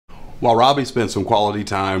While Robbie spent some quality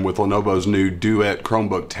time with Lenovo's new Duet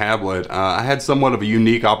Chromebook tablet, I had somewhat of a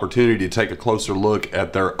unique opportunity to take a closer look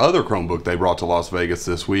at their other Chromebook they brought to Las Vegas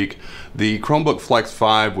this week. The Chromebook Flex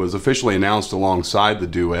 5 was officially announced alongside the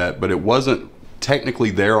Duet, but it wasn't technically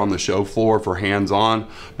there on the show floor for hands-on,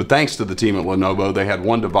 but thanks to the team at Lenovo, they had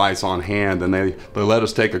one device on hand and they let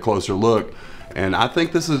us take a closer look. And I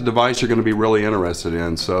think this is a device you're going to be really interested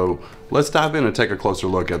in. So let's dive in and take a closer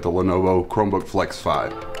look at the Lenovo Chromebook Flex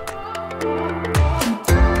 5.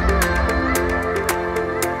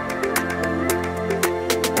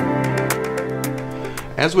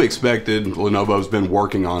 As we expected, Lenovo's been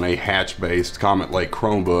working on a hatch-based Comet Lake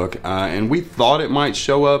Chromebook, and we thought it might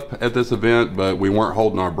show up at this event, but we weren't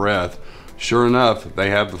holding our breath. Sure enough,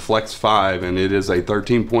 they have the Flex 5, and it is a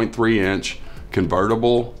 13.3-inch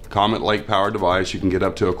convertible Comet Lake powered device. You can get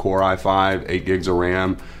up to a Core i5, 8 gigs of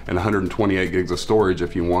RAM, and 128 gigs of storage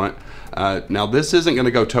if you want. Now this isn't going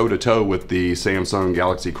to go toe-to-toe with the Samsung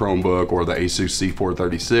Galaxy Chromebook or the ASUS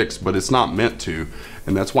C436, but it's not meant to.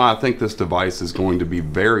 And that's why I think this device is going to be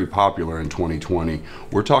very popular in 2020.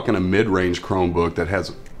 We're talking a mid-range Chromebook that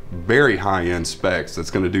has very high-end specs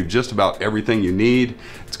that's going to do just about everything you need.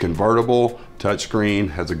 It's convertible, touchscreen,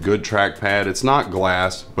 has a good trackpad. It's not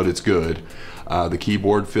glass, but it's good. The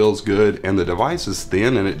keyboard feels good, and the device is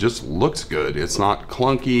thin and it just looks good. It's not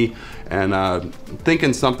clunky, and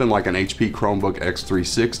thinking something like an HP Chromebook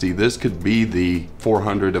X360, this could be the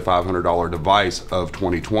 $400 to $500 device of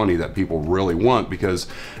 2020 that people really want, because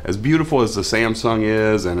as beautiful as the Samsung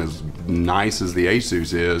is and as nice as the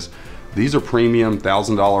ASUS is, these are premium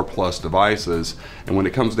 $1,000 plus devices, and when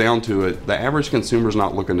it comes down to it, the average consumer's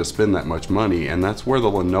not looking to spend that much money, and that's where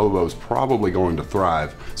the Lenovo's probably going to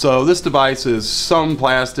thrive. So this device is some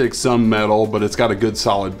plastic, some metal, but it's got a good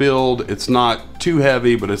solid build. It's not too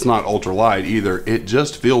heavy, but it's not ultra light either. It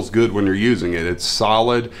just feels good when you're using it. It's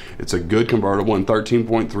solid, it's a good convertible, and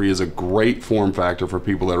 13.3 is a great form factor for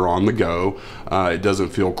people that are on the go. It doesn't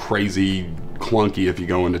feel crazy clunky if you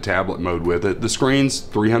go into tablet mode with it. The screen's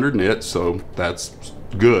 300 nits, so that's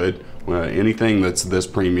good. Anything that's this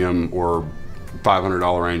premium or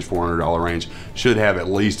 $500 range, $400 range should have at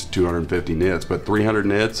least 250 nits, but 300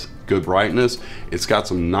 nits, good brightness. It's got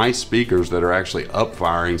some nice speakers that are actually up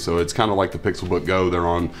firing, so it's kind of like the Pixelbook Go.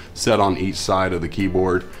 They're set on each side of the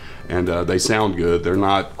keyboard, and they sound good. They're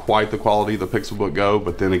not quite the quality of the Pixelbook Go,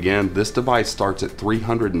 but then again, this device starts at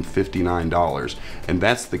 $359, and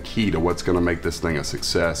that's the key to what's going to make this thing a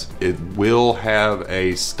success. It will have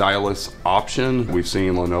a stylus option. We've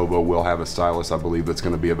seen Lenovo will have a stylus, I believe, that's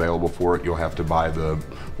going to be available for it. You'll have to buy the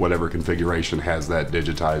whatever configuration has that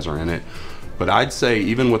digitizer in it. But I'd say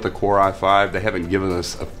even with the Core i5, they haven't given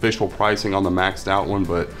us official pricing on the maxed out one,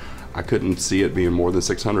 but I couldn't see it being more than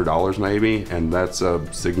 $600 maybe, and that's a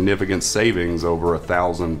significant savings over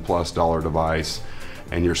 $1,000+ device,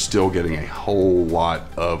 and you're still getting a whole lot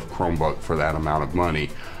of Chromebook for that amount of money.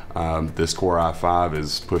 This Core i5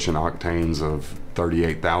 is pushing octanes of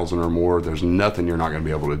 38,000 or more. There's nothing you're not going to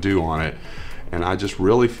be able to do on it. And I just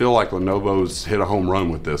really feel like Lenovo's hit a home run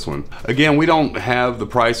with this one. Again, we don't have the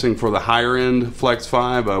pricing for the higher end Flex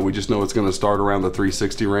 5. We just know it's going to start around the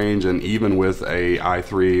 360 range, and even with a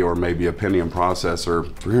i3 or maybe a Pentium processor,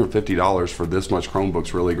 $350 for this much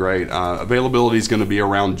Chromebook's really great. Availability is going to be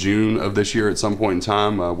around June of this year at some point in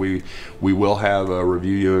time. We will have a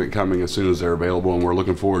review unit coming as soon as they're available, and we're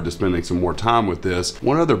looking forward to spending some more time with this.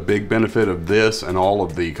 One other big benefit of this and all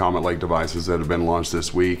of the Comet Lake devices that have been launched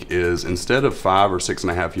this week is instead of 5 or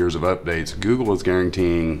 6.5 years of updates, Google is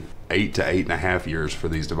guaranteeing 8 to 8.5 years for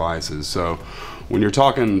these devices. So when you're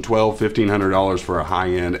talking $1,200, $1,500 for a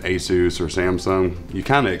high-end ASUS or Samsung, you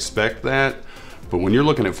kind of expect that. But when you're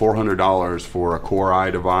looking at $400 for a Core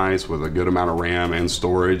i device with a good amount of RAM and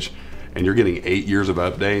storage, and you're getting 8 years of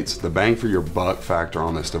updates, the bang for your buck factor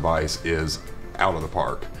on this device is out of the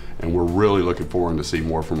park. And we're really looking forward to see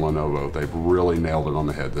more from Lenovo. They've really nailed it on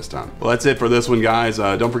the head this time. Well, that's it for this one, guys.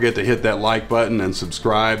 Don't forget to hit that like button and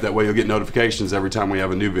subscribe. That way you'll get notifications every time we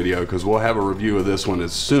have a new video, because we'll have a review of this one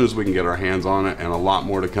as soon as we can get our hands on it, and a lot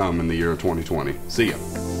more to come in the year of 2020. See ya.